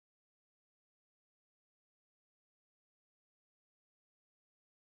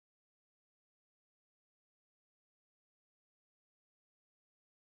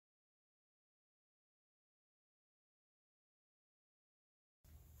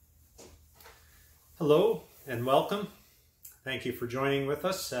Hello and welcome. Thank you for joining with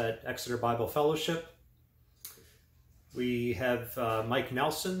us at Exeter Bible Fellowship. We have Mike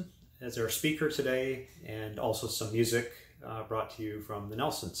Nelson as our speaker today, and also some music brought to you from the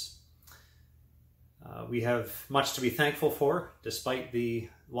Nelsons. We have much to be thankful for despite the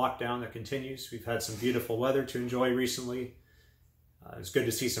lockdown that continues. We've had some beautiful weather to enjoy recently. It was good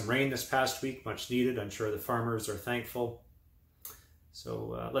to see some rain this past week, much needed. I'm sure the farmers are thankful.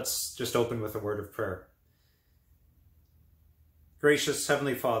 So let's just open with a word of prayer. Gracious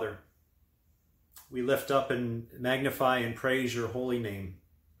Heavenly Father, we lift up and magnify and praise your holy name.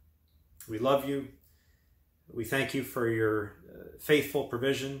 We love you. We thank you for your faithful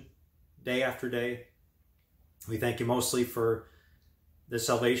provision day after day. We thank you mostly for the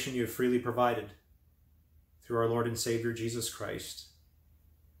salvation you have freely provided through our Lord and Savior Jesus Christ.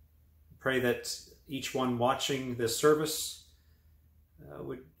 Pray that each one watching this service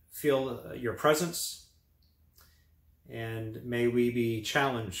would feel your presence, and may we be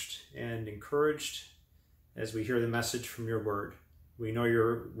challenged and encouraged as we hear the message from your word. We know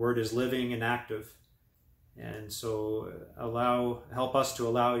your word is living and active, and so help us to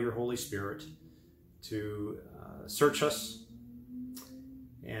allow your Holy Spirit to search us,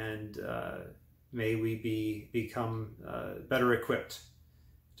 and may we become better equipped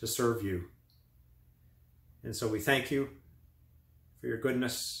to serve you. And so we thank you for your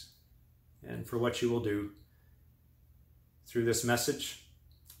goodness and for what you will do through this message.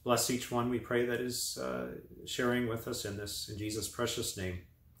 Bless each one, we pray, that is sharing with us in this, in Jesus' precious name.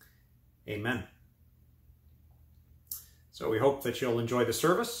 Amen. So we hope that you'll enjoy the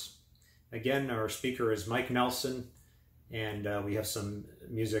service. Again, our speaker is Mike Nelson, and we have some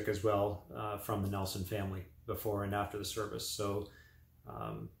music as well from the Nelson family before and after the service. So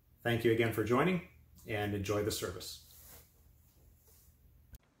thank you again for joining, and enjoy the service.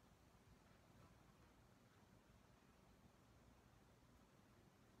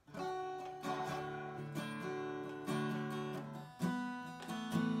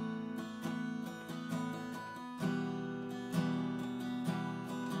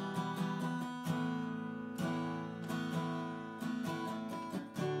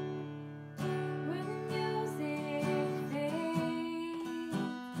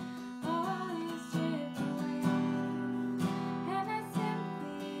 All is stripped away.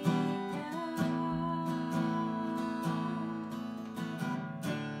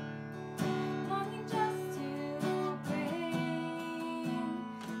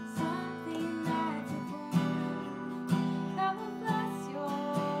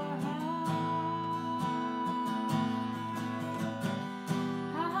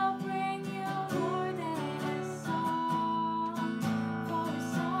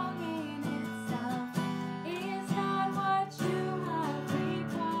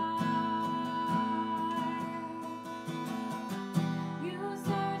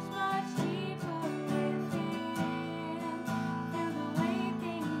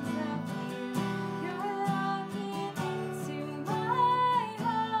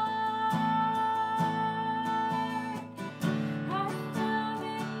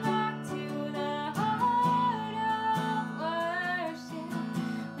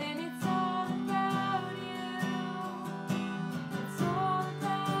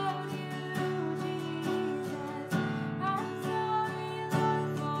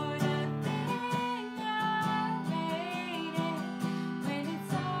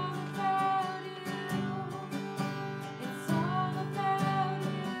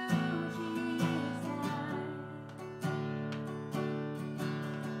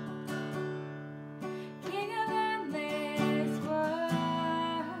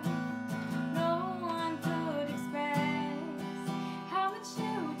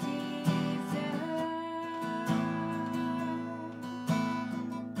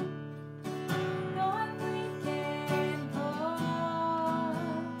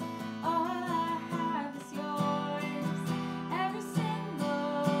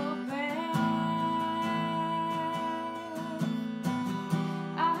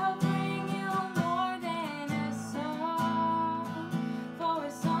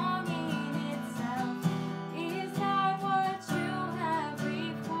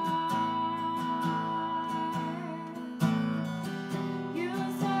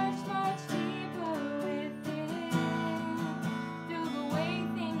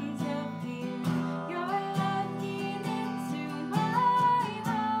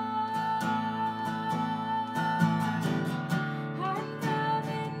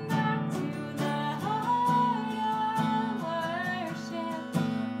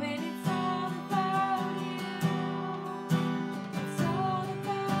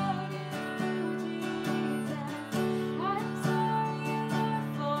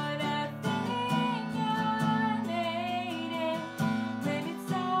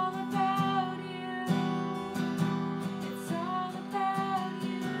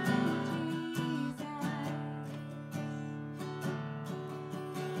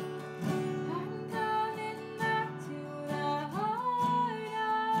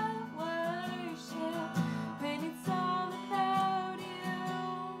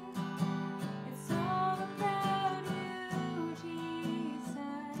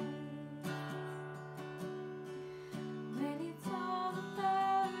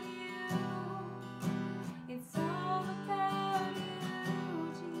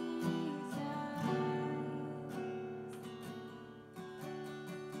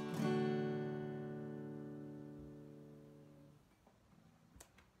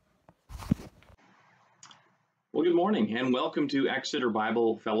 Well, good morning and welcome to Exeter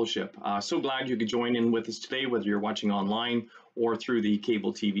Bible Fellowship. So glad you could join in with us today, whether you're watching online or through the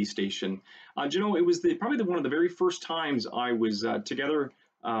cable TV station. It was probably one of the very first times I was together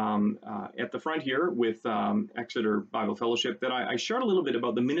at the front here with Exeter Bible Fellowship that I shared a little bit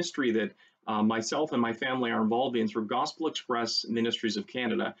about the ministry that myself and my family are involved in through Gospel Express Ministries of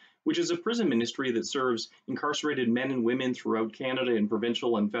Canada, which is a prison ministry that serves incarcerated men and women throughout Canada in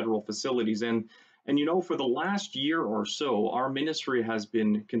provincial and federal facilities. And for the last year or so, our ministry has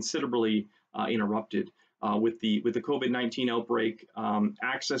been considerably interrupted with the COVID-19 outbreak.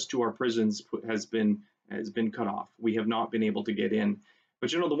 Access to our prisons has been cut off. We have not been able to get in. But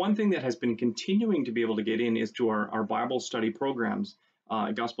the one thing that has been continuing to be able to get in is to our Bible study programs.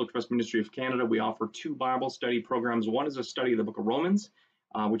 At Gospel Express Ministry of Canada, we offer 2 Bible study programs. One is a study of the Book of Romans,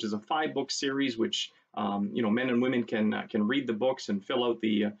 which is a 5-book series, which men and women can read the books and fill out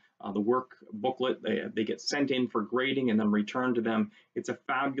the work booklet. They get sent in for grading and then returned to them. It's a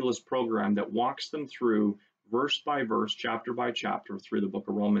fabulous program that walks them through verse by verse, chapter by chapter through the Book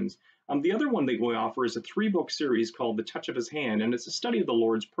of Romans. The other one that we offer is a 3-book series called The Touch of His Hand, and it's a study of the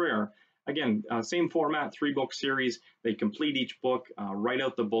Lord's Prayer. Again, same format, 3-book series. They complete each book, write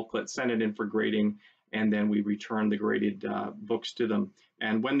out the booklet, send it in for grading, and then we return the graded books to them.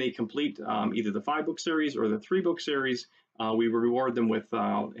 And when they complete either the 5-book series or the 3-book series, we reward them with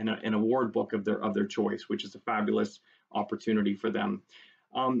an award book of their choice, which is a fabulous opportunity for them.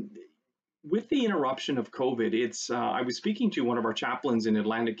 With the interruption of COVID, I was speaking to one of our chaplains in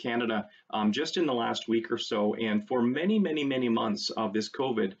Atlantic Canada just in the last week or so, and for many, many, many months of this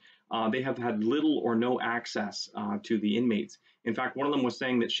COVID, they have had little or no access to the inmates. In fact, one of them was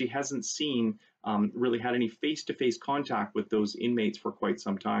saying that she hasn't really had any face-to-face contact with those inmates for quite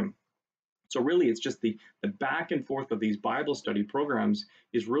some time. So really, it's just the back and forth of these Bible study programs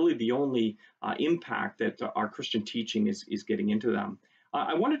is really the only impact that our Christian teaching is getting into them.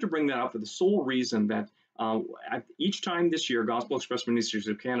 I wanted to bring that up for the sole reason that each time this year, Gospel Express Ministries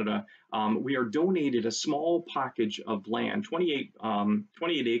of Canada, we are donated a small package of land, 28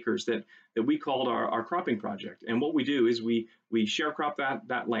 acres that we called our cropping project. And what we do is we share crop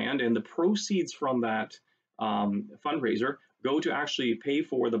that land, and the proceeds from that fundraiser go to actually pay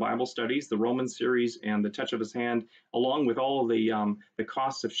for the Bible studies, the Roman series, and the Touch of His Hand, along with all of the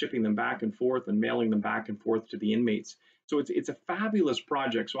costs of shipping them back and forth and mailing them back and forth to the inmates. So it's a fabulous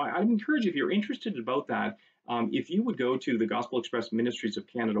project. So I'd encourage you, if you're interested about that, if you would go to the Gospel Express Ministries of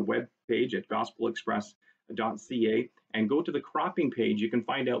Canada webpage at gospelexpress.ca and go to the cropping page, you can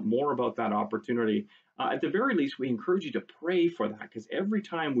find out more about that opportunity. At the very least, we encourage you to pray for that, because every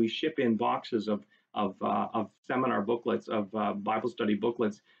time we ship in boxes of seminar booklets, of Bible study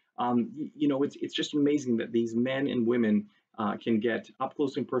booklets, it's just amazing that these men and women can get up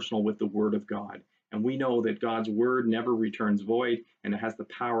close and personal with the Word of God. And we know that God's Word never returns void, and it has the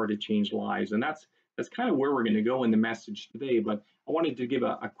power to change lives. And that's kind of where we're going to go in the message today. But I wanted to give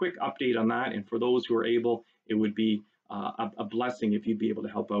a quick update on that. And for those who are able, it would be a blessing if you'd be able to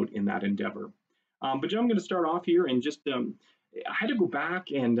help out in that endeavor. But I'm going to start off here and just I had to go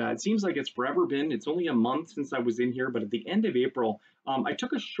back, and it seems like it's forever been. It's only a month since I was in here, but at the end of April, I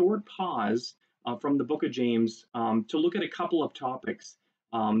took a short pause from the book of James to look at a couple of topics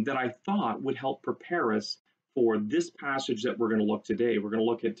that I thought would help prepare us for this passage that we're going to look today. We're going to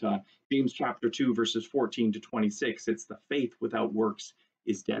look at James chapter 2, verses 14 to 26. It's the faith without works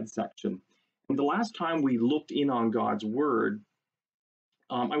is dead section. And the last time we looked in on God's word,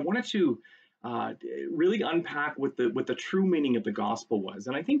 I wanted to really unpack what the true meaning of the gospel was.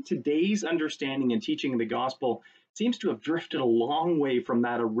 And I think today's understanding and teaching of the gospel seems to have drifted a long way from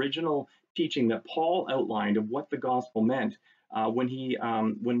that original teaching that Paul outlined of what the gospel meant when he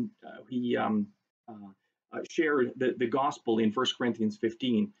shared the gospel in 1 Corinthians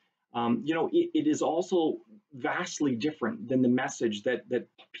 15. It is also vastly different than the message that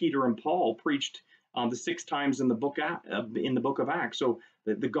Peter and Paul preached the 6 times in the book of Acts. So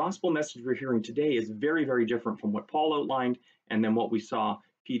the gospel message we're hearing today is very, very different from what Paul outlined and then what we saw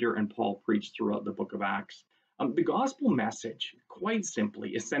Peter and Paul preach throughout the book of Acts. The gospel message, quite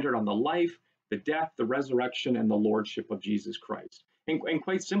simply, is centered on the life, the death, the resurrection, and the lordship of Jesus Christ. And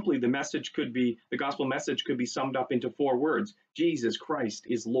quite simply, the gospel message could be summed up into 4 words: Jesus Christ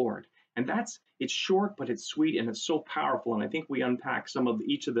is Lord. And it's short, but it's sweet, and it's so powerful. And I think we unpacked some of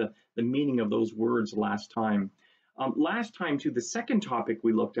each of the meaning of those words last time. Last time, too, the second topic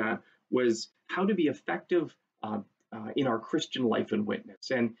we looked at was how to be effective in our Christian life and witness.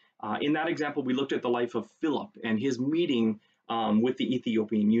 And in that example, we looked at the life of Philip and his meeting with the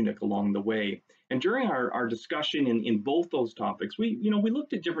Ethiopian eunuch along the way. And during our discussion in both those topics, we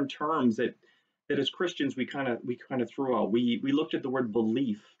looked at different terms that that as Christians we kind of threw out. We looked at the word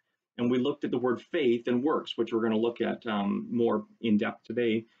belief, and we looked at the word faith and works, which we're going to look at more in depth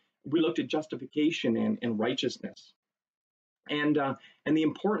today. We looked at justification and righteousness, and the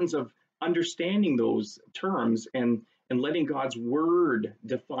importance of understanding those terms and letting God's word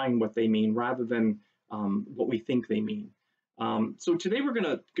define what they mean rather than what we think they mean. So today we're going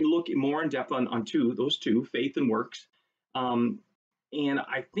to look more in depth on those two, faith and works. And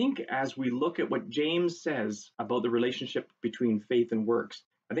I think as we look at what James says about the relationship between faith and works,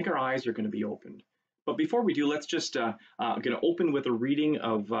 I think our eyes are going to be opened. But before we do, let's just going to open with a reading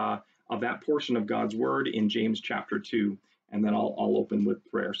of that portion of God's word in James chapter 2, and then I'll open with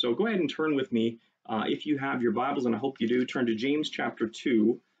prayer. So go ahead and turn with me, if you have your Bibles, and I hope you do, turn to James chapter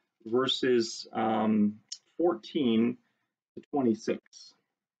 2, verses 14 to 26.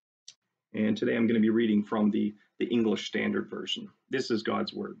 And today I'm going to be reading from the English Standard Version. This is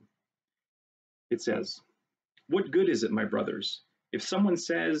God's word. It says, "What good is it, my brothers, if someone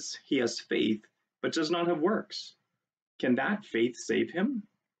says he has faith but does not have works? Can that faith save him?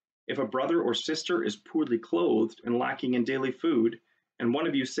 If a brother or sister is poorly clothed and lacking in daily food, and one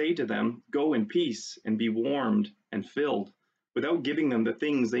of you say to them, 'Go in peace and be warmed and filled,' without giving them the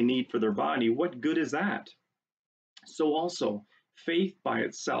things they need for their body, what good is that? So also, faith by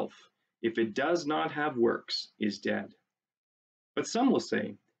itself, if it does not have works, is dead. But some will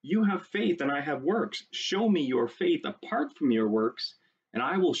say, 'You have faith and I have works. Show me your faith apart from your works, and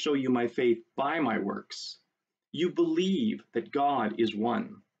I will show you my faith by my works.' You believe that God is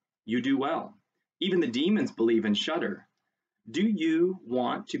one. You do well. Even the demons believe and shudder. Do you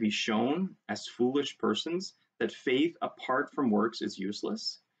want to be shown as foolish persons that faith apart from works is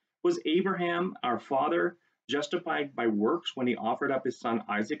useless? Was Abraham, our father, justified by works when he offered up his son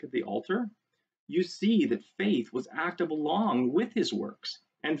Isaac at the altar? You see that faith was active along with his works,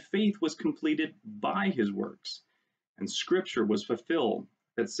 and faith was completed by his works. And scripture was fulfilled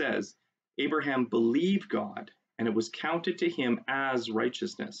that says, 'Abraham believed God, and it was counted to him as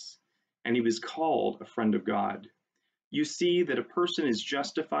righteousness, and he was called a friend of God.' You see that a person is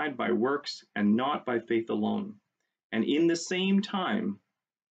justified by works and not by faith alone. And in the same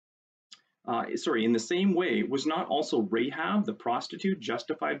way, was not also Rahab the prostitute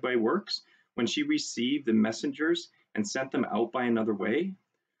justified by works when she received the messengers and sent them out by another way?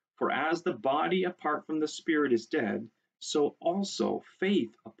 For as the body apart from the spirit is dead, so also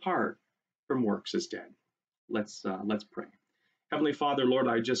faith apart from works is dead." Let's pray. Heavenly Father, Lord,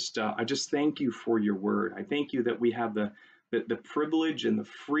 I just thank you for your word. I thank you that we have the privilege and the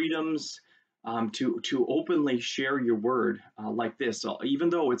freedoms to openly share your word like this. Even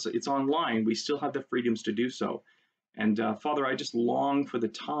though it's online, we still have the freedoms to do so. And Father, I just long for the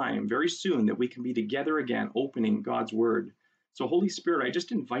time very soon that we can be together again, opening God's word. So Holy Spirit, I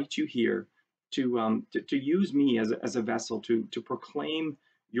just invite you here to use me as a vessel to proclaim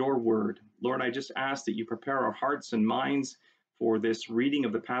your word. Lord, I just ask that you prepare our hearts and minds for this reading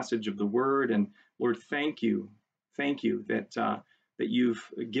of the passage of the word. And Lord, thank you that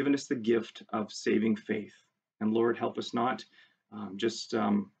you've given us the gift of saving faith. And Lord, help us not just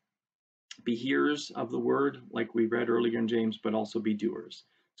be hearers of the word like we read earlier in James, but also be doers.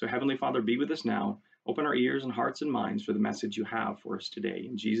 So Heavenly Father, be with us now. Open our ears and hearts and minds for the message you have for us today.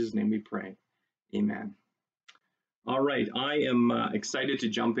 In Jesus' name we pray. Amen. All right, I am excited to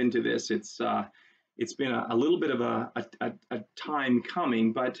jump into this. It's been a little bit of a time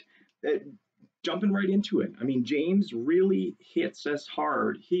coming, but jumping right into it. I mean, James really hits us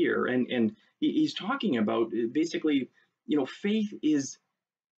hard here, and he's talking about basically, faith is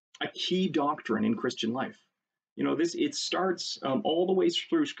a key doctrine in Christian life. It starts all the way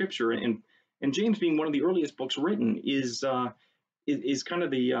through Scripture, and James, being one of the earliest books written, is kind of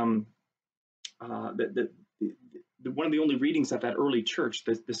the one of the only readings that early church,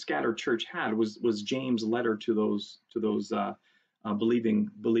 the scattered church, had was James' letter to those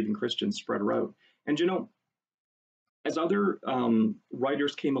believing Christians spread out. And as other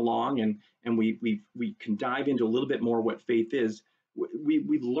writers came along, and we can dive into a little bit more what faith is,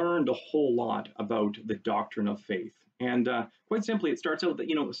 we've learned a whole lot about the doctrine of faith. And quite simply, it starts out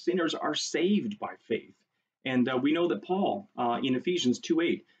that sinners are saved by faith. And we know that Paul in Ephesians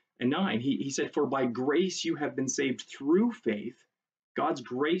 2:8 and 9, he said, "For by grace you have been saved through faith." God's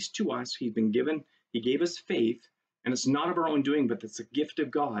grace to us, he's been given. He gave us faith, and it's not of our own doing, but it's a gift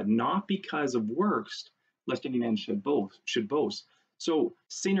of God, not because of works, lest any man should boast. So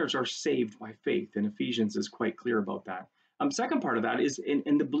sinners are saved by faith, and Ephesians is quite clear about that. Second part of that is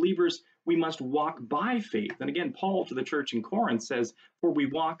in the believers, we must walk by faith. And again, Paul to the church in Corinth says, "For we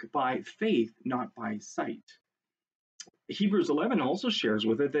walk by faith, not by sight." Hebrews 11 also shares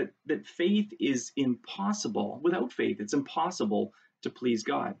with it that faith is impossible. Without faith, it's impossible to please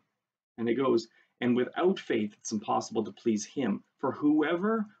God. And it goes, and without faith, it's impossible to please him. For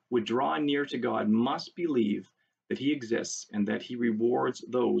whoever would draw near to God must believe that he exists and that he rewards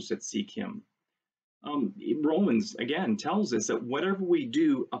those that seek him. Romans, again, tells us that whatever we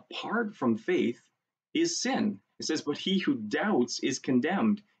do apart from faith is sin. It says, but he who doubts is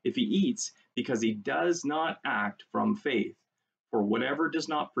condemned if he eats, because he does not act from faith. For whatever does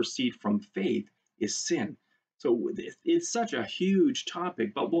not proceed from faith is sin. So it's such a huge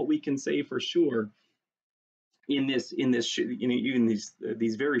topic, but what we can say for sure in this even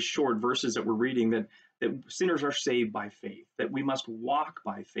these very short verses that we're reading, that sinners are saved by faith, that we must walk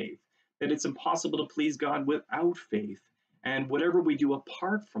by faith, that it's impossible to please God without faith, and whatever we do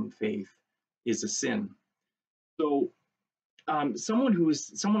apart from faith is a sin. So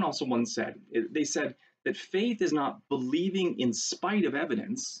someone also once said, they said that faith is not believing in spite of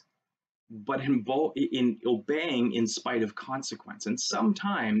evidence, but in obeying in spite of consequence. And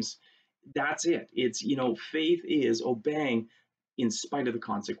sometimes that's it. It's, faith is obeying in spite of the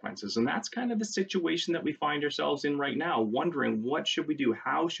consequences. And that's kind of the situation that we find ourselves in right now, wondering what should we do?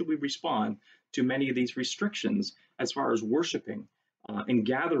 How should we respond to many of these restrictions as far as worshiping and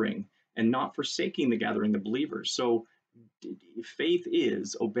gathering and not forsaking the gathering of believers? So faith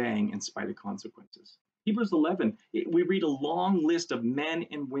is obeying in spite of consequences. Hebrews 11, we read a long list of men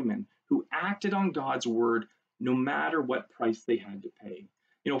and women who acted on God's word no matter what price they had to pay.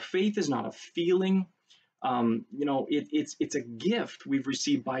 Faith is not a feeling. It's a gift we've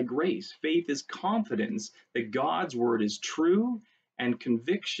received by grace. Faith is confidence that God's word is true, and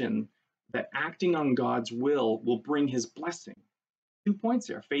conviction that acting on God's will bring his blessing. 2 points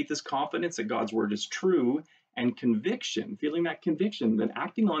there. Faith is confidence that God's word is true, and conviction, feeling that conviction that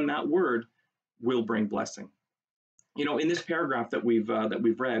acting on that word will bring blessing. In this paragraph that we've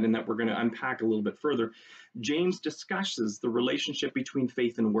read and that we're going to unpack a little bit further, James discusses the relationship between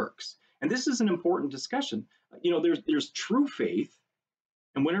faith and works. And this is an important discussion. There's true faith,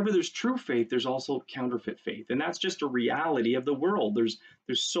 and whenever there's true faith, there's also counterfeit faith. And that's just a reality of the world. There's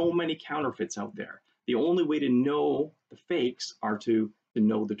so many counterfeits out there. The only way to know the fakes are to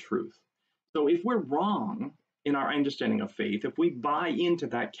know the truth. So if we're wrong in our understanding of faith, if we buy into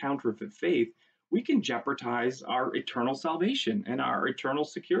that counterfeit faith, we can jeopardize our eternal salvation and our eternal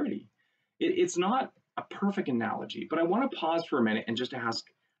security. It's not a perfect analogy, but I want to pause for a minute and just ask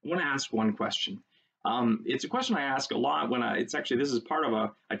one question. It's a question I ask a lot when this is part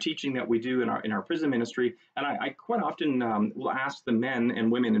of a teaching that we do in our prison ministry. And I quite often will ask the men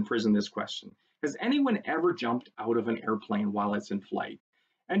and women in prison this question: has anyone ever jumped out of an airplane while it's in flight?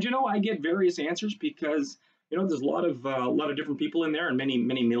 And I get various answers, because there's a lot of different people in there, and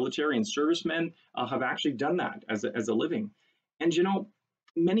many military and servicemen have actually done that as a living. And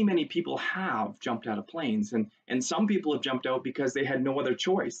many people have jumped out of planes, and some people have jumped out because they had no other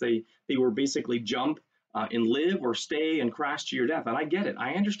choice. They were basically jump and live or stay and crash to your death. And I get it.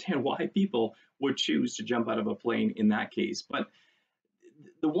 I understand why people would choose to jump out of a plane in that case. But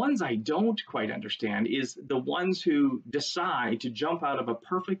the ones I don't quite understand is the ones who decide to jump out of a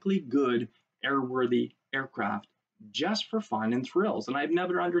perfectly good airworthy aircraft just for fun and thrills. And I've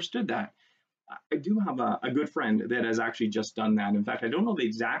never understood that. I do have a good friend that has actually just done that. In fact, I don't know the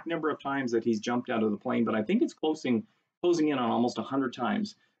exact number of times that he's jumped out of the plane, but I think it's closing in on almost 100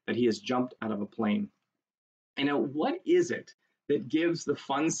 times that he has jumped out of a plane. And what is it that gives the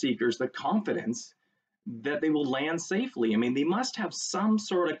fun seekers the confidence that they will land safely? I mean, they must have some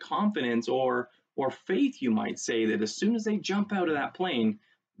sort of confidence or faith, you might say, that as soon as they jump out of that plane,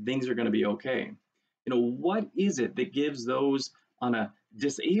 things are going to be okay. What is it that gives those on a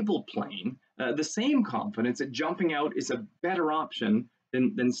disabled plane the same confidence that jumping out is a better option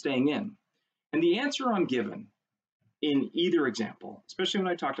than staying in? And the answer I'm given in either example, especially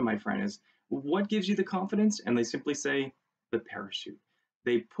when I talk to my friend, is, what gives you the confidence? And they simply say, the parachute.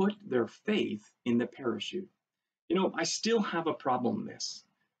 They put their faith in the parachute. I still have a problem with this.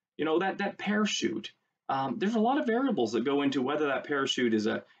 That parachute, there's a lot of variables that go into whether that parachute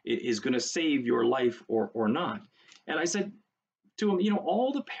is going to save your life or not. And I said to him,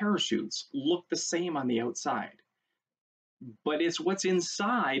 all the parachutes look the same on the outside, but it's what's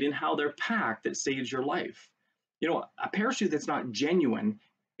inside and how they're packed that saves your life. A parachute that's not genuine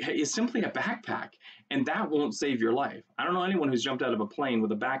is simply a backpack, and that won't save your life. I don't know anyone who's jumped out of a plane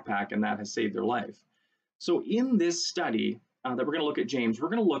with a backpack and that has saved their life. So in this study that we're going to look at James, we're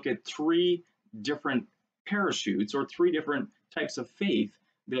going to look at 3 different parachutes, or 3 different types of faith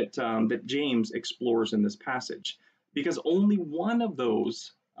that James explores in this passage, because only one of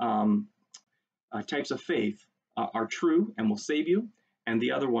those types of faith are true and will save you, and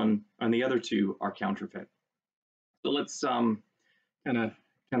the other two are counterfeit. So let's kind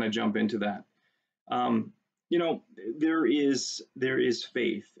of jump into that. Um, there is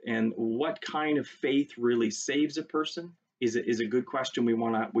faith, and what kind of faith really saves a person is a good question we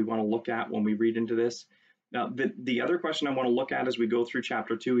want to look at when we read into this. Now, the other question I want to look at as we go through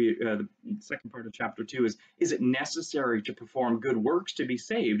chapter 2, the second part of chapter 2 is it necessary to perform good works to be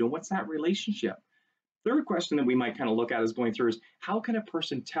saved? And what's that relationship? Third question that we might kind of look at as going through is how can a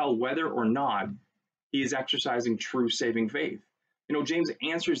person tell whether or not he is exercising true saving faith? James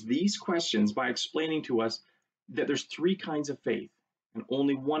answers these questions by explaining to us that there's three kinds of faith, and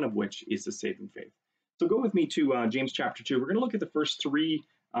only one of which is the saving faith. So go with me to James chapter 2. We're going to look at the first three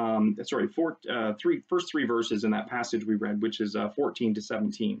verses in that passage we read, which is 14 to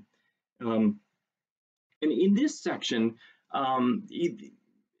 17. And in this section,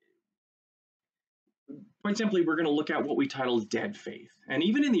 quite simply, we're going to look at what we titled dead faith. And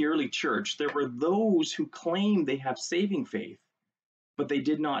even in the early church, there were those who claimed they have saving faith, but they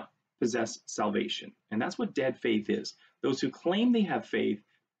did not possess salvation. And that's what dead faith is. Those who claim they have faith,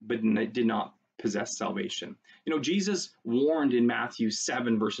 but did not possess salvation. Jesus warned in Matthew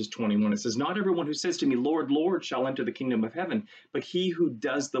 7, verses 21. It says, "Not everyone who says to me, 'Lord, Lord,' shall enter the kingdom of heaven, but he who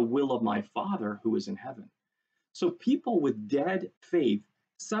does the will of my Father who is in heaven." So people with dead faith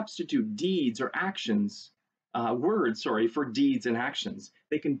substitute deeds or actions, words, for deeds and actions.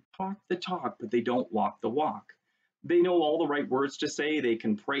 They can talk the talk, but they don't walk the walk. They know all the right words to say, they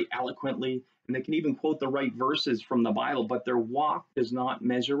can pray eloquently, and they can even quote the right verses from the Bible, but their walk does not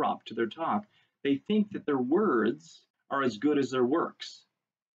measure up to their talk. They think that their words are as good as their works,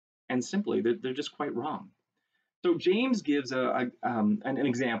 and simply, they're just quite wrong. So James gives an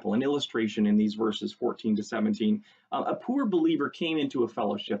example, an illustration in these verses 14 to 17. A poor believer came into a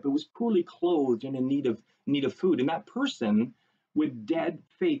fellowship. It was poorly clothed and in need of food, and that person with dead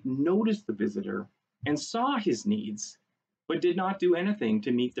faith noticed the visitor and saw his needs, but did not do anything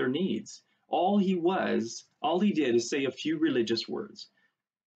to meet their needs. All he did is say a few religious words.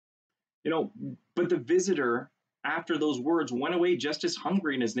 But the visitor, after those words, went away just as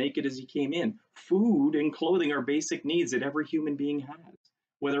hungry and as naked as he came in. Food and clothing are basic needs that every human being has,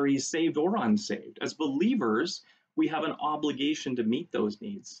 whether he's saved or unsaved. As believers, we have an obligation to meet those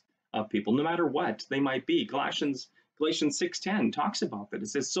needs of people, no matter what they might be. Galatians 6:10 talks about that. It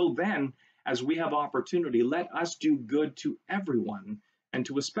says, "So then, as we have opportunity, let us do good to everyone, and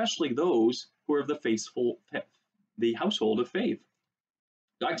to especially those who are of the household of faith."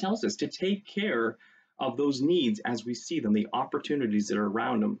 God tells us to take care of those needs as we see them, the opportunities that are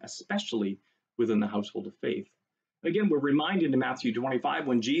around them, especially within the household of faith. Again, we're reminded in Matthew 25,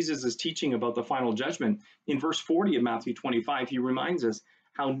 when Jesus is teaching about the final judgment, in verse 40 of Matthew 25, he reminds us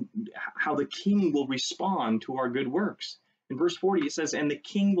how the king will respond to our good works. In verse 40, it says, "And the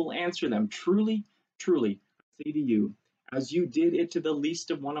king will answer them, 'Truly, truly, I say to you, as you did it to the least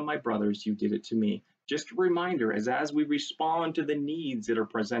of one of my brothers, you did it to me.'" Just a reminder, as we respond to the needs that are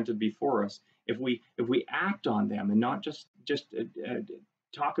presented before us, if we act on them and not just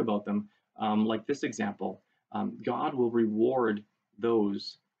talk about them, like this example, God will reward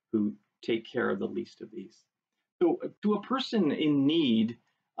those who take care of the least of these. So to a person in need,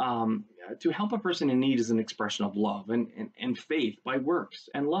 to help a person in need is an expression of love and faith by works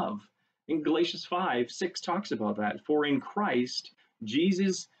and love. In Galatians 5:6 talks about that. "For in Christ,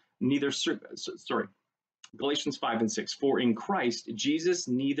 Jesus Galatians 5:6. "For in Christ, Jesus,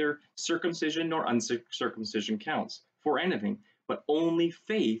 neither circumcision nor uncircumcision counts for anything, but only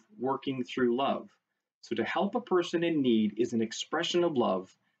faith working through love." So to help a person in need is an expression of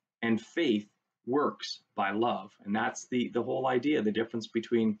love, and faith works by love. And that's the whole idea, the difference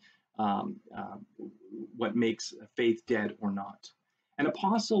between what makes faith dead or not. And the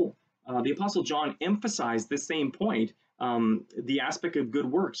Apostle John emphasized this same point, the aspect of good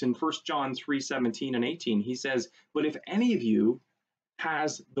works in 1 John 3:17 and 18. He says, "But if any of you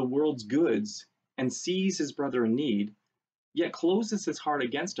has the world's goods and sees his brother in need, yet closes his heart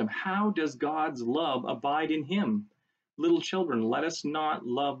against him, how does God's love abide in him? Little children, let us not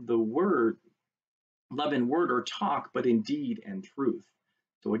love in word or talk, but in deed and truth."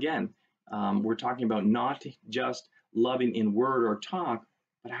 So again, we're talking about not just loving in word or talk,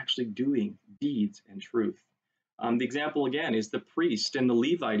 but actually doing deeds and truth. The example again is the priest and the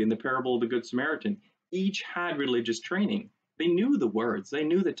Levite in the parable of the Good Samaritan. Each had religious training. They knew the words, they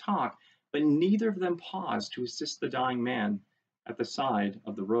knew the talk, but neither of them paused to assist the dying man at the side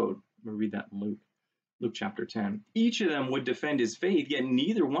of the road. We'll read that in Luke chapter 10. Each of them would defend his faith, yet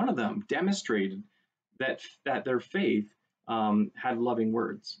neither one of them demonstrated that their faith had loving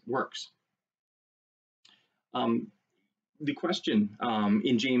works. Um, the question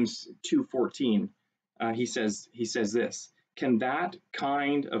in James 2:14, he says this: Can that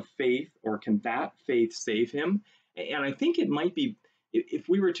kind of faith, or can that faith save him? And I think it might be, if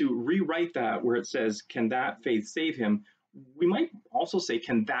we were to rewrite that where it says, "Can that faith save him?" We might also say,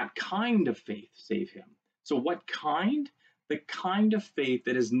 "Can that kind of faith save him?" So, what kind? The kind of faith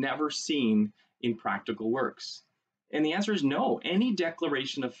that is never seen in practical works. And the answer is no. Any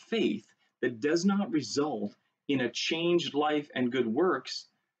declaration of faith that does not result in a changed life and good works,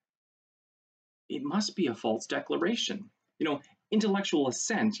 it must be a false declaration. Intellectual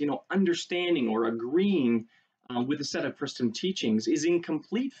assent, understanding or agreeing with a set of Christian teachings is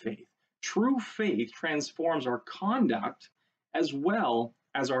incomplete faith. True faith transforms our conduct as well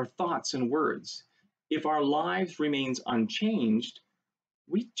as our thoughts and words. If our lives remains unchanged,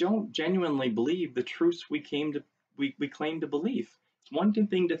 we don't genuinely believe the truths we claim to believe. It's one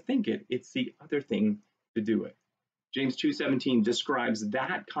thing to think it, it's the other thing to do it. James 2:17 describes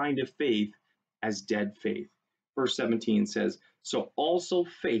that kind of faith as dead faith. Verse 17 says, "So also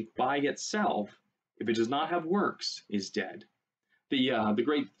faith by itself, if it does not have works, is dead." The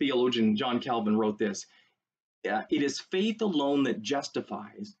great theologian John Calvin wrote this: "It is faith alone that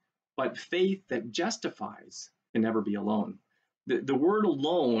justifies, but faith that justifies can never be alone." The word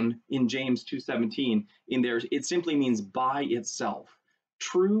alone in James 2:17 in there, it simply means by itself.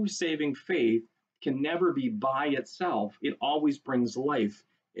 True saving faith can never be by itself. It always brings life.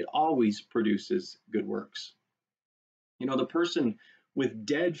 It always produces good works. The person with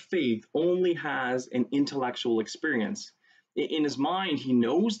dead faith only has an intellectual experience. In his mind, he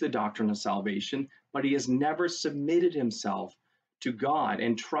knows the doctrine of salvation, but he has never submitted himself to God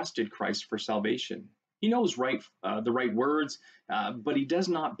and trusted Christ for salvation. He knows the right words, but he does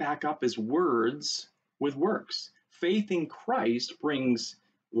not back up his words with works. Faith in Christ brings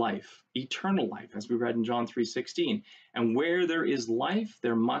life, eternal life, as we read in John 3:16. And where there is life,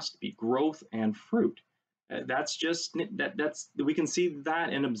 there must be growth and fruit. That's we can see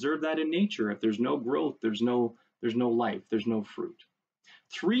that and observe that in nature. If there's no growth, there's no life, there's no fruit.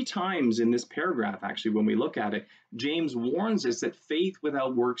 3 times in this paragraph, actually, when we look at it, James warns us that faith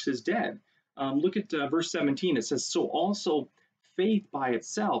without works is dead. Look at verse 17. It says, "So also faith by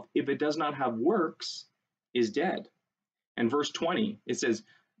itself, if it does not have works, is dead." And verse 20, it says,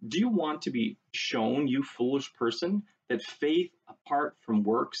 "Do you want to be shown, you foolish person, that faith apart from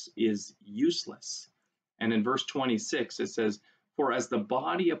works is useless?" And in verse 26, it says, "For as the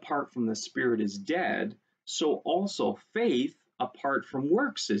body apart from the spirit is dead, so also faith apart from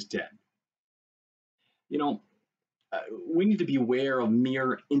works is dead." We need to be aware of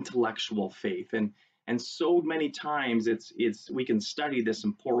mere intellectual faith, and so many times we can study this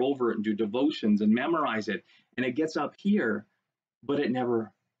and pore over it and do devotions and memorize it, and it gets up here, but it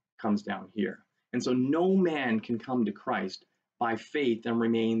never comes down here. And so no man can come to Christ by faith and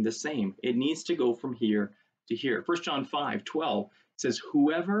remain the same. It needs to go from here to here. 1 John 5:12 says,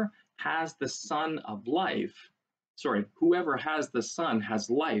 whoever has the Son has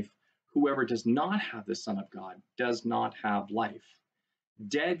life. Whoever does not have the Son of God does not have life.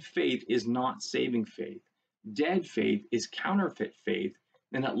 Dead faith is not saving faith. Dead faith is counterfeit faith,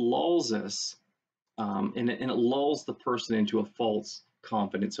 and it lulls us, and it lulls the person into a false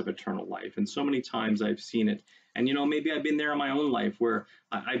confidence of eternal life. And so many times I've seen it. And maybe I've been there in my own life where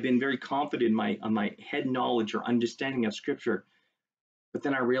I've been very confident on my head knowledge or understanding of Scripture, but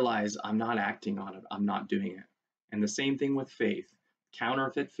then I realize I'm not acting on it. I'm not doing it. And the same thing with faith.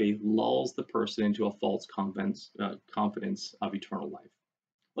 Counterfeit faith lulls the person into a false confidence of eternal life.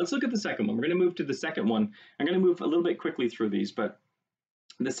 Let's look at the second one. We're going to move to the second one. I'm going to move a little bit quickly through these, but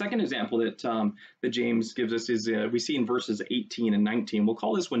the second example that James gives us is we see in verses 18 and 19. We'll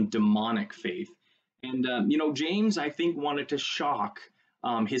call this one demonic faith. And James, I think, wanted to shock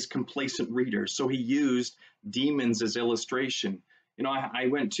his complacent readers, so he used demons as illustration. I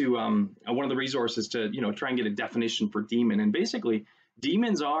went to one of the resources to try and get a definition for demon, and basically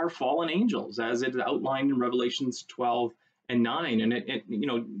demons are fallen angels, as it is outlined in Revelations 12 and 9. And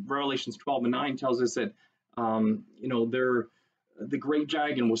Revelations 12 and 9 tells us that the great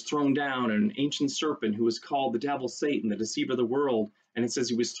dragon was thrown down, and an ancient serpent who was called the devil, Satan, the deceiver of the world. And it says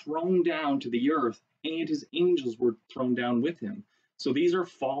he was thrown down to the earth, and his angels were thrown down with him. So these are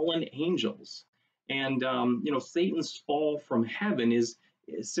fallen angels. And Satan's fall from heaven is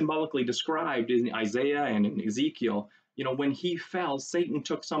symbolically described in Isaiah and in Ezekiel. When he fell, Satan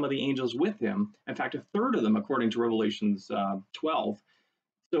took some of the angels with him. In fact, a third of them, according to Revelations 12.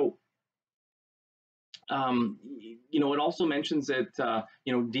 So, it also mentions that,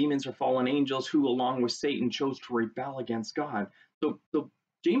 demons are fallen angels who, along with Satan, chose to rebel against God. So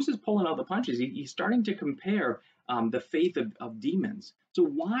James is pulling out the punches. He's starting to compare the faith of demons. So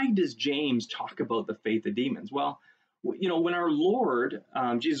why does James talk about the faith of demons? Well, when our Lord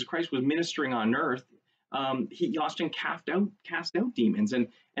Jesus Christ was ministering on earth, he often cast out demons,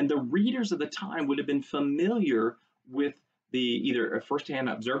 and the readers of the time would have been familiar with the either firsthand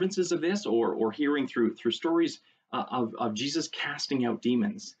observances of this or hearing through stories of Jesus casting out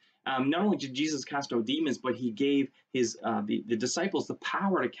demons. Not only did Jesus cast out demons, but he gave the disciples the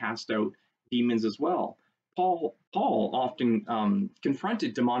power to cast out demons as well. Paul often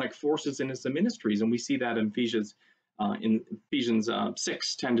confronted demonic forces in his ministries, and we see that in Ephesians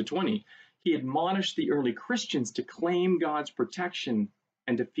 6:10-20. He admonished the early Christians to claim God's protection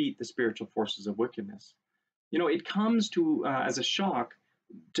and defeat the spiritual forces of wickedness. It comes to as a shock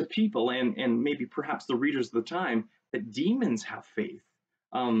to people and maybe perhaps the readers of the time that demons have faith.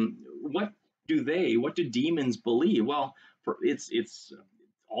 What do demons believe? Well, it's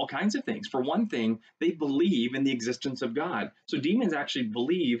all kinds of things. For one thing, they believe in the existence of God. So demons actually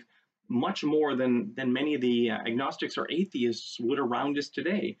believe much more than many of the agnostics or atheists would around us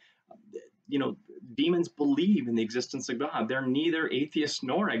today. Demons believe in the existence of God. They're neither atheists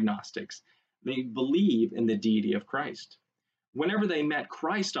nor agnostics. They believe in the deity of Christ. Whenever they met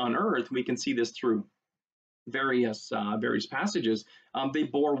Christ on earth, we can see this through various passages. They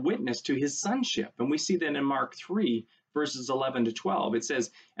bore witness to his sonship, and we see that in Mark 3, verses 11-12. It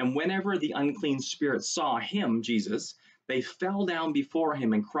says, "And whenever the unclean spirits saw him," Jesus, "they fell down before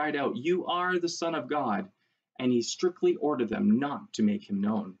him and cried out, 'You are the Son of God.' And he strictly ordered them not to make him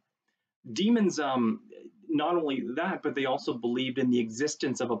known." Demons, not only that, but they also believed in the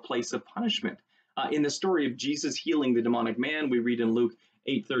existence of a place of punishment. In the story of Jesus healing the demonic man, we read in Luke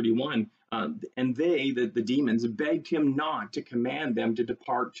 8:31, and they, the demons, begged him not to command them to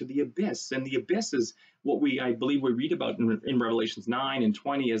depart to the abyss. And the abyss is what I believe we read about in Revelations 9 and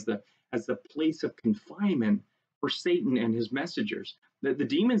 20 as the place of confinement for Satan and his messengers. The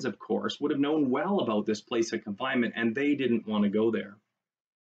demons, of course, would have known well about this place of confinement, and they didn't want to go there.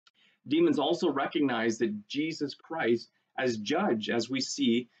 Demons also recognize that Jesus Christ as judge, as we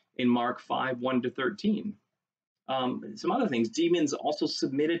see in Mark 5:1-13. Some other things, demons also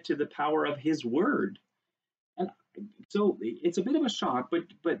submitted to the power of his word. And so it's a bit of a shock,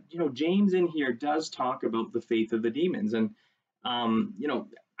 but James in here does talk about the faith of the demons. And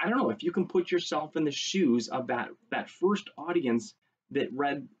I don't know if you can put yourself in the shoes of that first audience that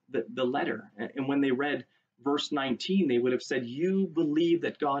read the letter. And when they read verse 19, they would have said, "You believe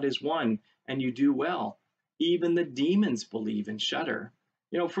that God is one, and you do well. Even the demons believe and shudder."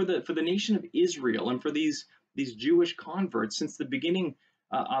 For the nation of Israel and for these Jewish converts since the beginning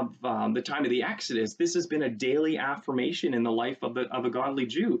of the time of the Exodus, this has been a daily affirmation in the life of a godly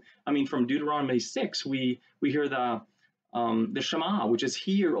Jew. I mean, from Deuteronomy 6, we hear the Shema, which is,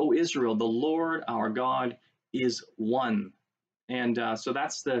 "Hear, O Israel, the Lord our God is one." And so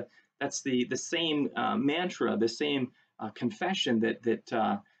that's the same mantra, the same confession that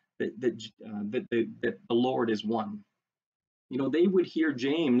the Lord is one. They would hear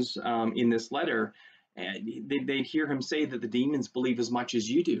James in this letter, and they'd hear him say that the demons believe as much as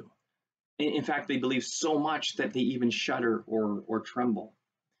you do. In fact, they believe so much that they even shudder or tremble.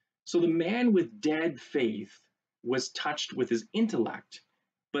 So the man with dead faith was touched with his intellect,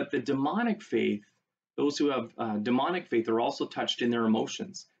 but the demonic faith, those who have demonic faith, are also touched in their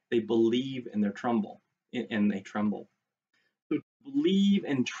emotions. They believe and they tremble. So believe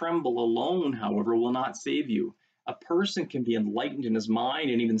and tremble alone, however, will not save you. A person can be enlightened in his mind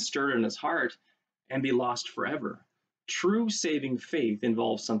and even stirred in his heart and be lost forever. True saving faith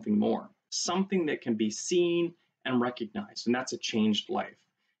involves something more, something that can be seen and recognized, and that's a changed life.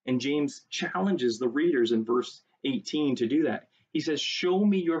 And James challenges the readers in verse 18 to do that. He says, "Show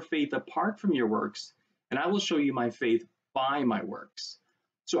me your faith apart from your works, and I will show you my faith by my works."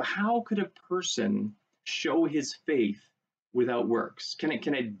 So how could a person show his faith without works?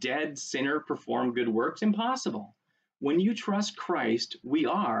 Can a dead sinner perform good works? Impossible. When you trust Christ, we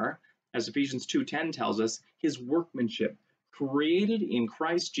are, as Ephesians 2:10 tells us, his workmanship, created in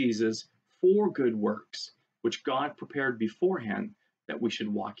Christ Jesus for good works, which God prepared beforehand that we should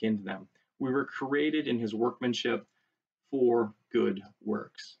walk into them. We were created in his workmanship for good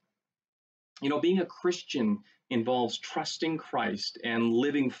works. Being a Christian involves trusting Christ and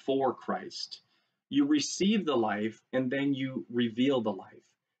living for Christ. You receive the life and then you reveal the life.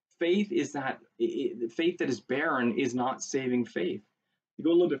 Faith that is barren is not saving faith. You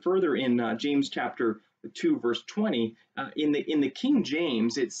go a little bit further in James chapter 2, verse 20. In the King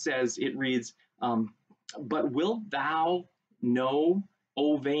James, it reads, "But wilt thou know,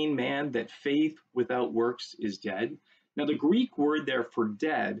 O vain man, that faith without works is dead?" Now, the Greek word there for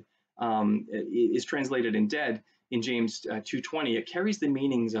dead is translated in dead in James 2:20. It carries the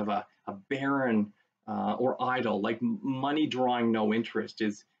meanings of a barren or idle, like money drawing no interest.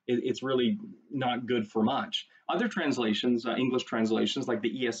 It's really not good for much. Other translations, English translations, like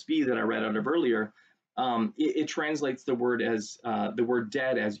the ESV that I read out of earlier, it translates the word as the word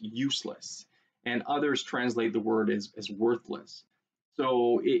dead as useless, and others translate the word as worthless.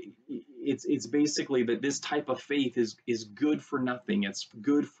 So it's basically that this type of faith is good for nothing. It's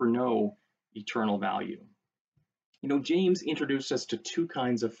good for no eternal value. You know, James introduced us to two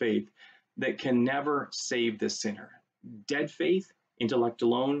kinds of faith that can never save the sinner: dead faith, intellect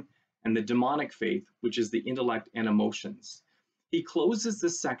alone, and the demonic faith, which is the intellect and emotions. He closes the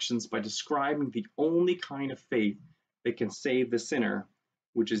sections by describing the only kind of faith that can save the sinner,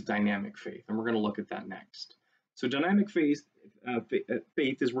 which is dynamic faith. And we're going to look at that next. So dynamic faith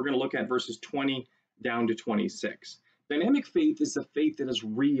is we're going to look at verses 20 down to 26. Dynamic faith is the faith that is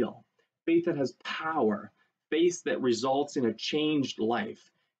real, faith that has power, faith that results in a changed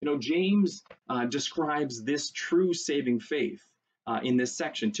life. You know, James describes this true saving faith in this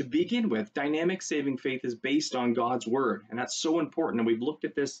section. To begin with, dynamic saving faith is based on God's word, and that's so important. And we've looked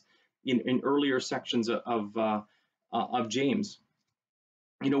at this in earlier sections of James.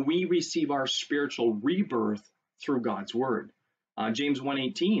 You know, we receive our spiritual rebirth through God's word. James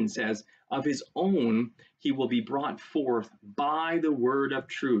 1:18 says, "Of his own he will be brought forth by the word of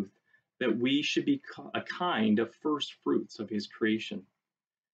truth, that we should be a kind of first fruits of his creation."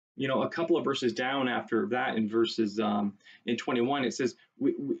 You know, a couple of verses down after that, in verses in 21, it says,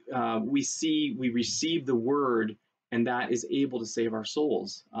 we receive the word, and that is able to save our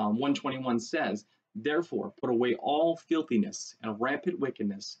souls. 121 says, "Therefore, put away all filthiness and rampant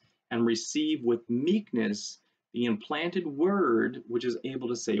wickedness, and receive with meekness the implanted word, which is able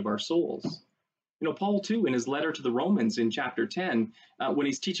to save our souls." You know, Paul, too, in his letter to the Romans in chapter 10, when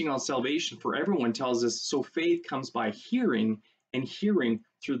he's teaching on salvation for everyone, tells us, "So faith comes by hearing, and hearing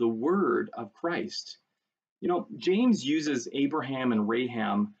through the word of Christ." You know, James uses Abraham and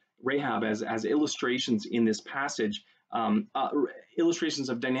Rahab as illustrations in this passage, illustrations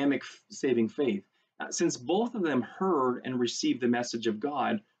of dynamic saving faith, since both of them heard and received the message of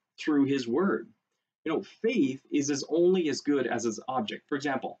God through his word. You know, faith is only as good as its object. For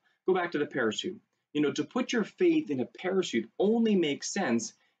example, go back to the parachute. You know, to put your faith in a parachute only makes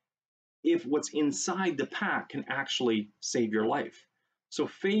sense if what's inside the pack can actually save your life. So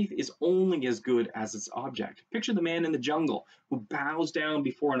faith is only as good as its object. Picture the man in the jungle who bows down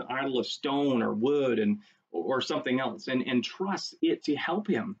before an idol of stone or wood or something else and trusts it to help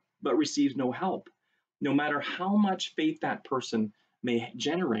him, but receives no help. No matter how much faith that person may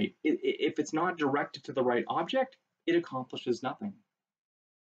generate, if it's not directed to the right object, it accomplishes nothing.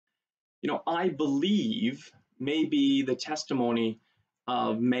 You know, I believe may be the testimony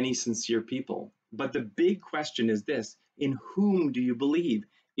of many sincere people. But the big question is this: in whom do you believe?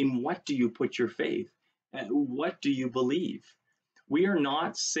 In what do you put your faith? What do you believe? We are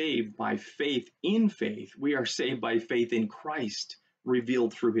not saved by faith in faith. We are saved by faith in Christ,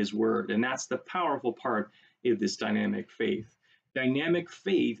 revealed through his word. And that's the powerful part of this dynamic faith. Dynamic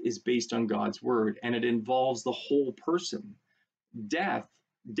faith is based on God's word, and it involves the whole person. Dead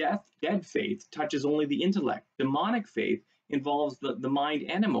faith touches only the intellect. Demonic faith involves the mind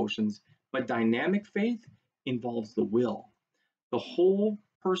and emotions, but dynamic faith involves the will. The whole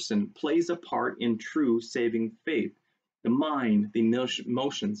person plays a part in true saving faith: the mind, the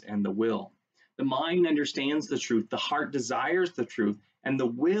emotions, and the will. The mind understands the truth, the heart desires the truth, and the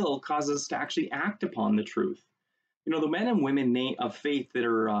will causes us to actually act upon the truth. You know, the men and women of faith that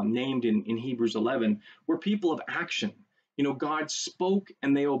are named in Hebrews 11 were people of action. You know, God spoke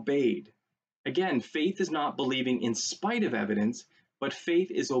and they obeyed. Again, faith is not believing in spite of evidence, but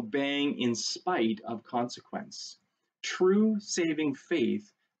faith is obeying in spite of consequence. True saving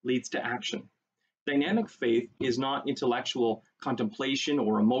faith leads to action. Dynamic faith is not intellectual contemplation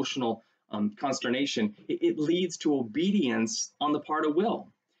or emotional consternation. It leads to obedience on the part of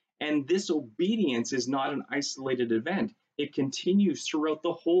will. And this obedience is not an isolated event. It continues throughout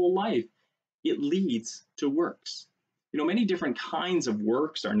the whole life. It leads to works. You know, many different kinds of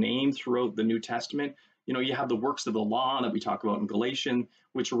works are named throughout the New Testament. You know, you have the works of the law that we talk about in Galatians,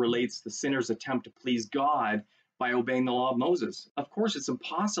 which relates the sinner's attempt to please God by obeying the law of Moses. Of course, it's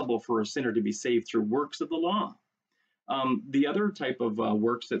impossible for a sinner to be saved through works of the law. The other type of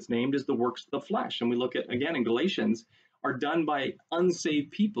works that's named is the works of the flesh. And we look at, again, in Galatians, are done by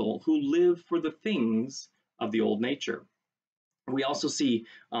unsaved people who live for the things of the old nature. We also see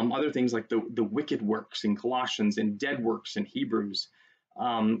other things like the wicked works in Colossians and dead works in Hebrews.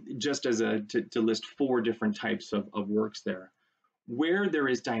 just as to list four different types of works there. Where there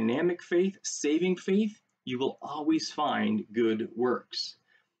is dynamic faith, saving faith, you will always find good works.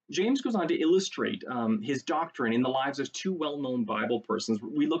 James goes on to illustrate his doctrine in the lives of two well-known Bible persons.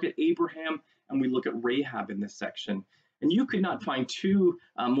 We look at Abraham and we look at Rahab in this section. And you could not find two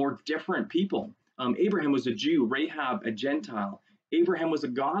more different people. Abraham was a Jew, Rahab a Gentile. Abraham was a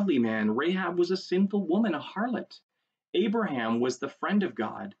godly man, Rahab was a sinful woman, a harlot. Abraham was the friend of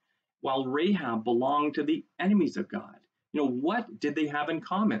God, while Rahab belonged to the enemies of God. What did they have in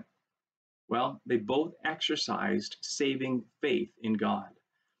common? Well, they both exercised saving faith in God.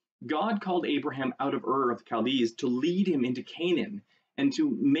 God called Abraham out of Ur of the Chaldees to lead him into Canaan and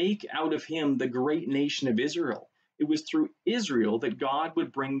to make out of him the great nation of Israel. It was through Israel that God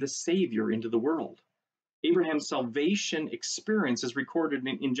would bring the Savior into the world. Abraham's salvation experience is recorded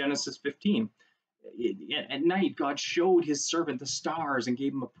in Genesis 15. At night, God showed his servant the stars and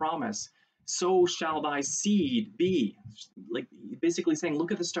gave him a promise. So shall thy seed be. Like basically saying,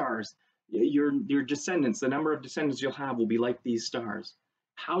 look at the stars. Your descendants, the number of descendants you'll have will be like these stars.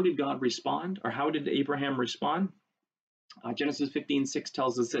 How did God respond? Or how did Abraham respond? Genesis 15:6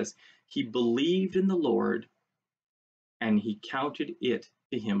 tells us this. He believed in the Lord and he counted it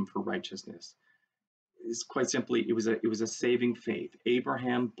to him for righteousness. It's quite simply, it was a saving faith.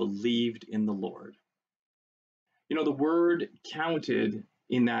 Abraham believed in the Lord. The word counted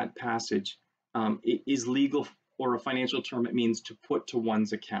in that passage is legal or a financial term. It means to put to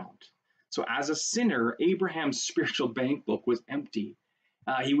one's account. So as a sinner, Abraham's spiritual bank book was empty.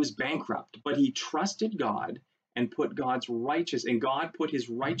 He was bankrupt, but he trusted God and God put his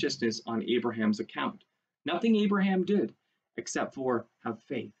righteousness on Abraham's account. Nothing Abraham did except for have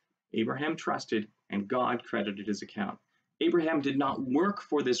faith. Abraham trusted and God credited his account. Abraham did not work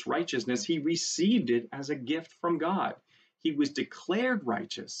for this righteousness. He received it as a gift from God. He was declared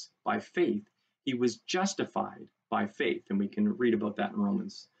righteous by faith. He was justified by faith. And we can read about that in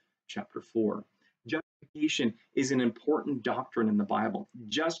Romans chapter 4. Justification is an important doctrine in the Bible.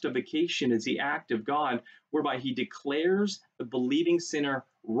 Justification is the act of God whereby he declares the believing sinner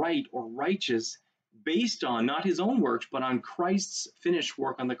right or righteous based on not his own works, but on Christ's finished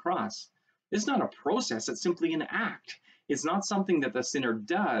work on the cross. It's not a process, it's simply an act. It's not something that the sinner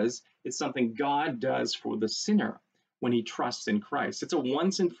does, it's something God does for the sinner when he trusts in Christ. It's a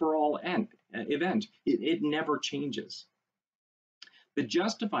once and for all event. It never changes. The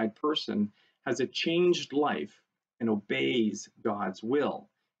justified person has a changed life and obeys God's will.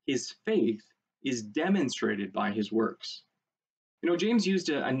 His faith is demonstrated by his works. James used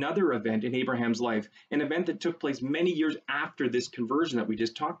another event in Abraham's life, an event that took place many years after this conversion that we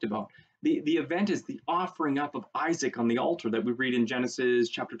just talked about. The event is the offering up of Isaac on the altar that we read in Genesis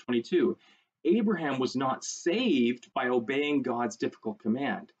chapter 22. Abraham was not saved by obeying God's difficult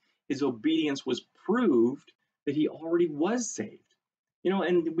command. His obedience was proved that he already was saved.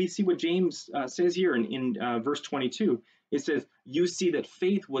 And we see what James says here in verse 22. It says, you see that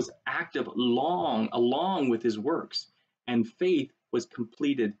faith was active along with his works, and faith was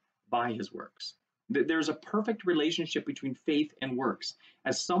completed by his works. There's a perfect relationship between faith and works.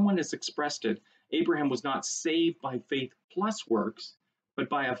 As someone has expressed it, Abraham was not saved by faith plus works, but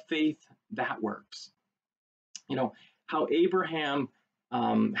by a faith that works. How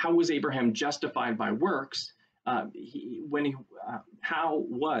was Abraham justified by works? How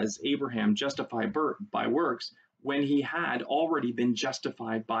was Abraham justified by works when he had already been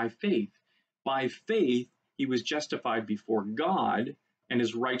justified by faith? By faith, he was justified before God and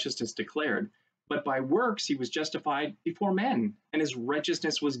his righteousness declared. But by works, he was justified before men and his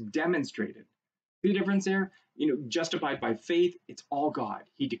righteousness was demonstrated. See the difference there? Justified by faith, it's all God.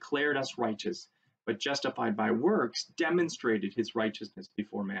 He declared us righteous. But justified by works demonstrated his righteousness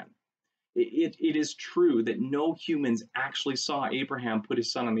before man. It is true that no humans actually saw Abraham put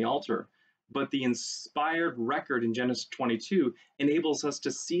his son on the altar, but the inspired record in Genesis 22 enables us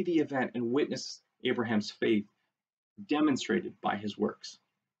to see the event and witness Abraham's faith demonstrated by his works.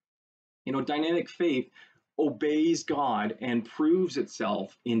 Dynamic faith obeys God and proves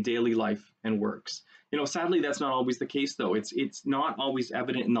itself in daily life and works. Sadly, that's not always the case, though. It's not always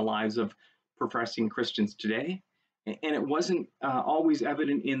evident in the lives of professing Christians today. And it wasn't always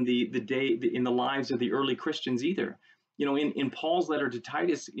evident in the lives of the early Christians either. In Paul's letter to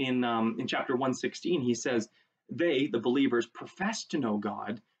Titus in chapter 1:16, he says, they, the believers, profess to know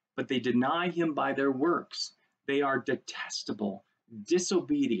God, but they deny him by their works. They are detestable,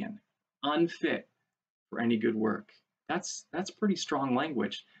 disobedient, unfit for any good work. That's pretty strong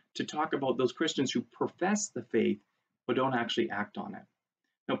language to talk about those Christians who profess the faith but don't actually act on it.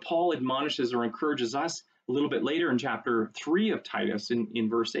 Now, Paul admonishes or encourages us A little bit later in chapter 3 of Titus, in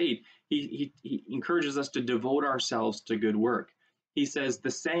verse 8, he encourages us to devote ourselves to good work. He says,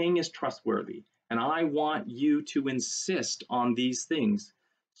 the saying is trustworthy, and I want you to insist on these things,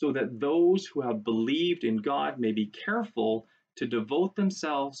 so that those who have believed in God may be careful to devote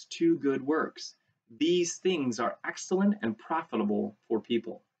themselves to good works. These things are excellent and profitable for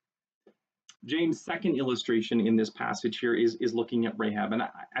people. James' second illustration in this passage here is looking at Rahab. And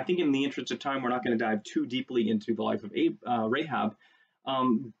I think in the interest of time, we're not going to dive too deeply into the life of Rahab.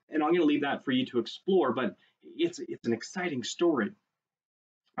 And I'm going to leave that for you to explore, but it's an exciting story.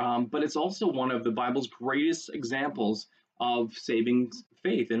 But it's also one of the Bible's greatest examples of saving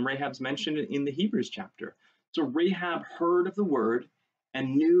faith. And Rahab's mentioned in the Hebrews chapter. So Rahab heard of the word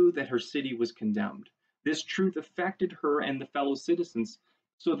and knew that her city was condemned. This truth affected her and the fellow citizens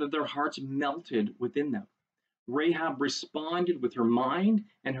so that their hearts melted within them. Rahab responded with her mind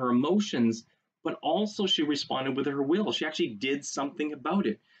and her emotions, but also she responded with her will. She actually did something about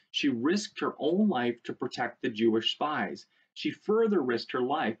it. She risked her own life to protect the Jewish spies. She further risked her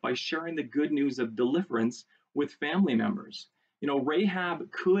life by sharing the good news of deliverance with family members. You know,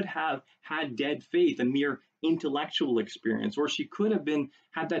 Rahab could have had dead faith, a mere intellectual experience, or she could have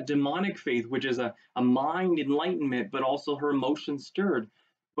had that demonic faith, which is a mind enlightenment, but also her emotions stirred.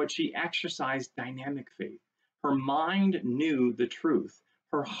 But she exercised dynamic faith. Her mind knew the truth.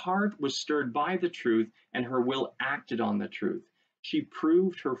 Her heart was stirred by the truth, and her will acted on the truth. She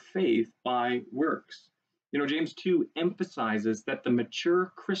proved her faith by works. You know, James 2 emphasizes that the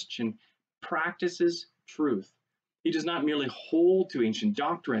mature Christian practices truth. He does not merely hold to ancient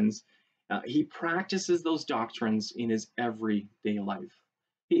doctrines, he practices those doctrines in his everyday life.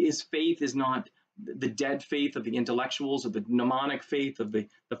 His faith is not the dead faith of the intellectuals or the mnemonic faith of the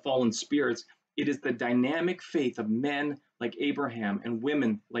fallen spirits. It is the dynamic faith of men like Abraham and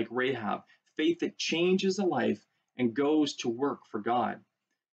women like Rahab, faith that changes a life and goes to work for God.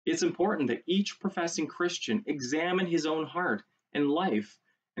 It's important that each professing Christian examine his own heart and life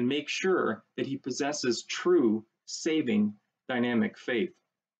and make sure that he possesses true, saving, dynamic faith.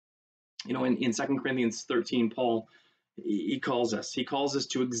 You know, in 2 Corinthians 13, Paul, he calls us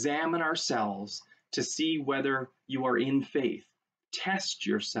to examine ourselves to see whether you are in faith. Test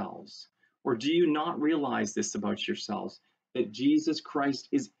yourselves. Or do you not realize this about yourselves, that Jesus Christ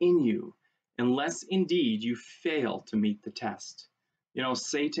is in you, unless indeed you fail to meet the test? You know,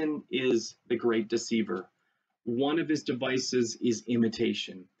 Satan is the great deceiver. One of his devices is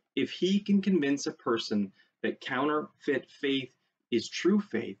imitation. If he can convince a person that counterfeit faith is true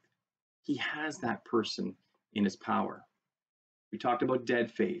faith, he has that person in his power. We talked about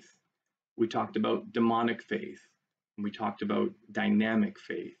dead faith. We talked about demonic faith. And we talked about dynamic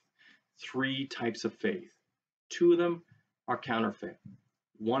faith. 3 types of faith. 2 of them are counterfeit.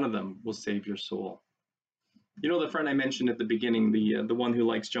 1 of them will save your soul. You know, the friend I mentioned at the beginning, the one who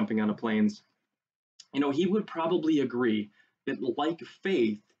likes jumping out of planes, you know, he would probably agree that like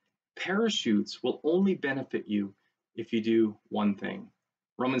faith, parachutes will only benefit you if you do one thing.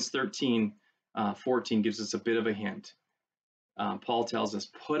 Romans 13:14 gives us a bit of a hint. Paul tells us,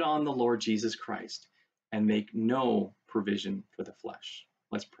 put on the Lord Jesus Christ and make no provision for the flesh.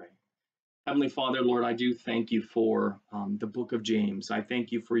 Let's pray. Heavenly Father, Lord, I do thank you for the book of James. I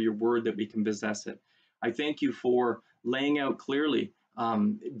thank you for your word that we can possess it. I thank you for laying out clearly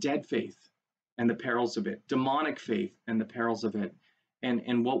dead faith and the perils of it, demonic faith and the perils of it,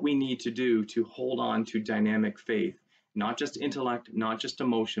 and what we need to do to hold on to dynamic faith, not just intellect, not just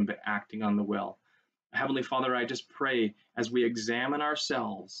emotion, but acting on the will. Heavenly Father, I just pray as we examine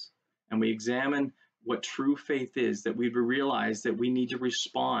ourselves and we examine what true faith is, that we realize that we need to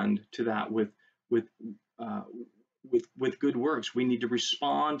respond to that with good works. We need to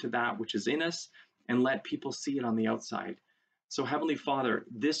respond to that which is in us and let people see it on the outside. So Heavenly Father,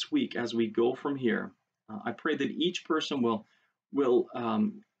 this week as we go from here, I pray that each person will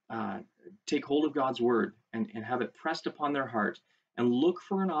take hold of God's word and have it pressed upon their heart and look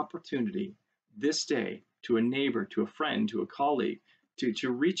for an opportunity this day to a neighbor, to a friend, to a colleague,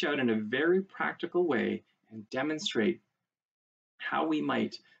 to reach out in a very practical way and demonstrate how we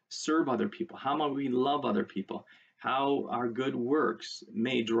might serve other people, how might we love other people, how our good works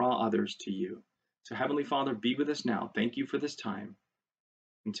may draw others to you. So Heavenly Father, be with us now. Thank you for this time.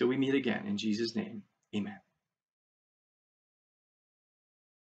 Until we meet again, in Jesus' name, amen.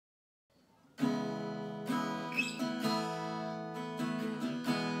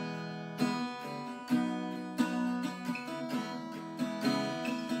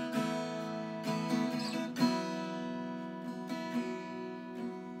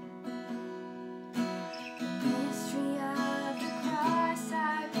 Mystery of the cross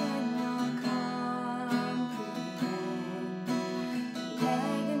I cannot comprehend.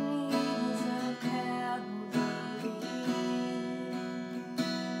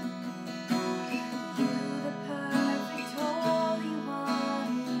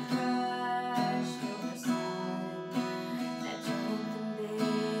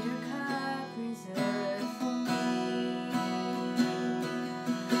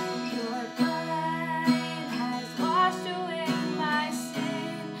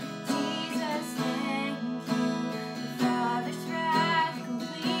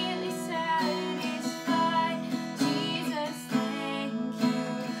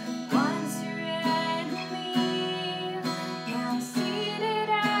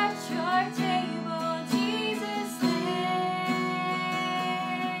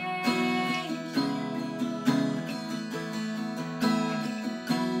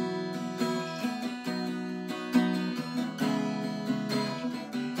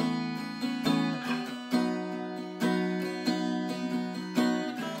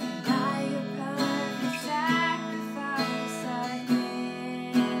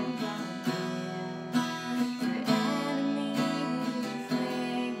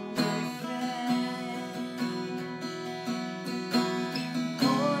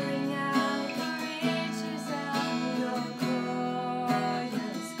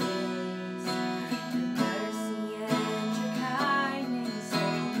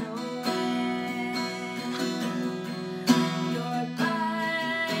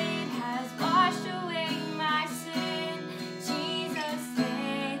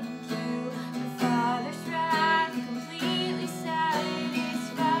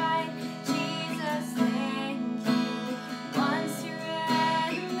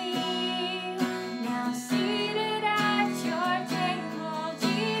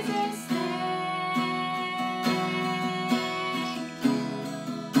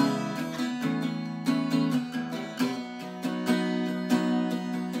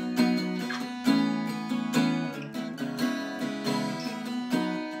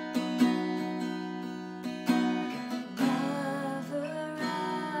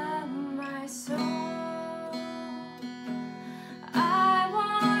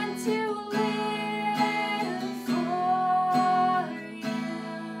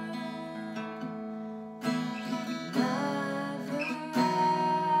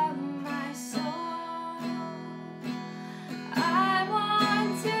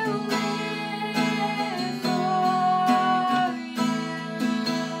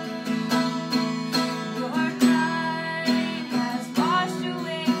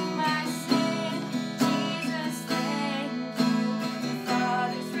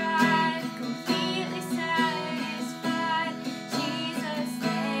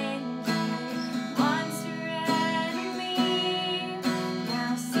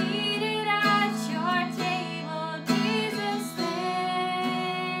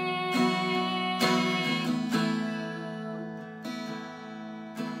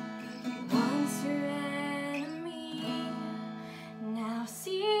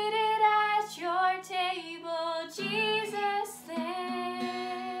 Jesus.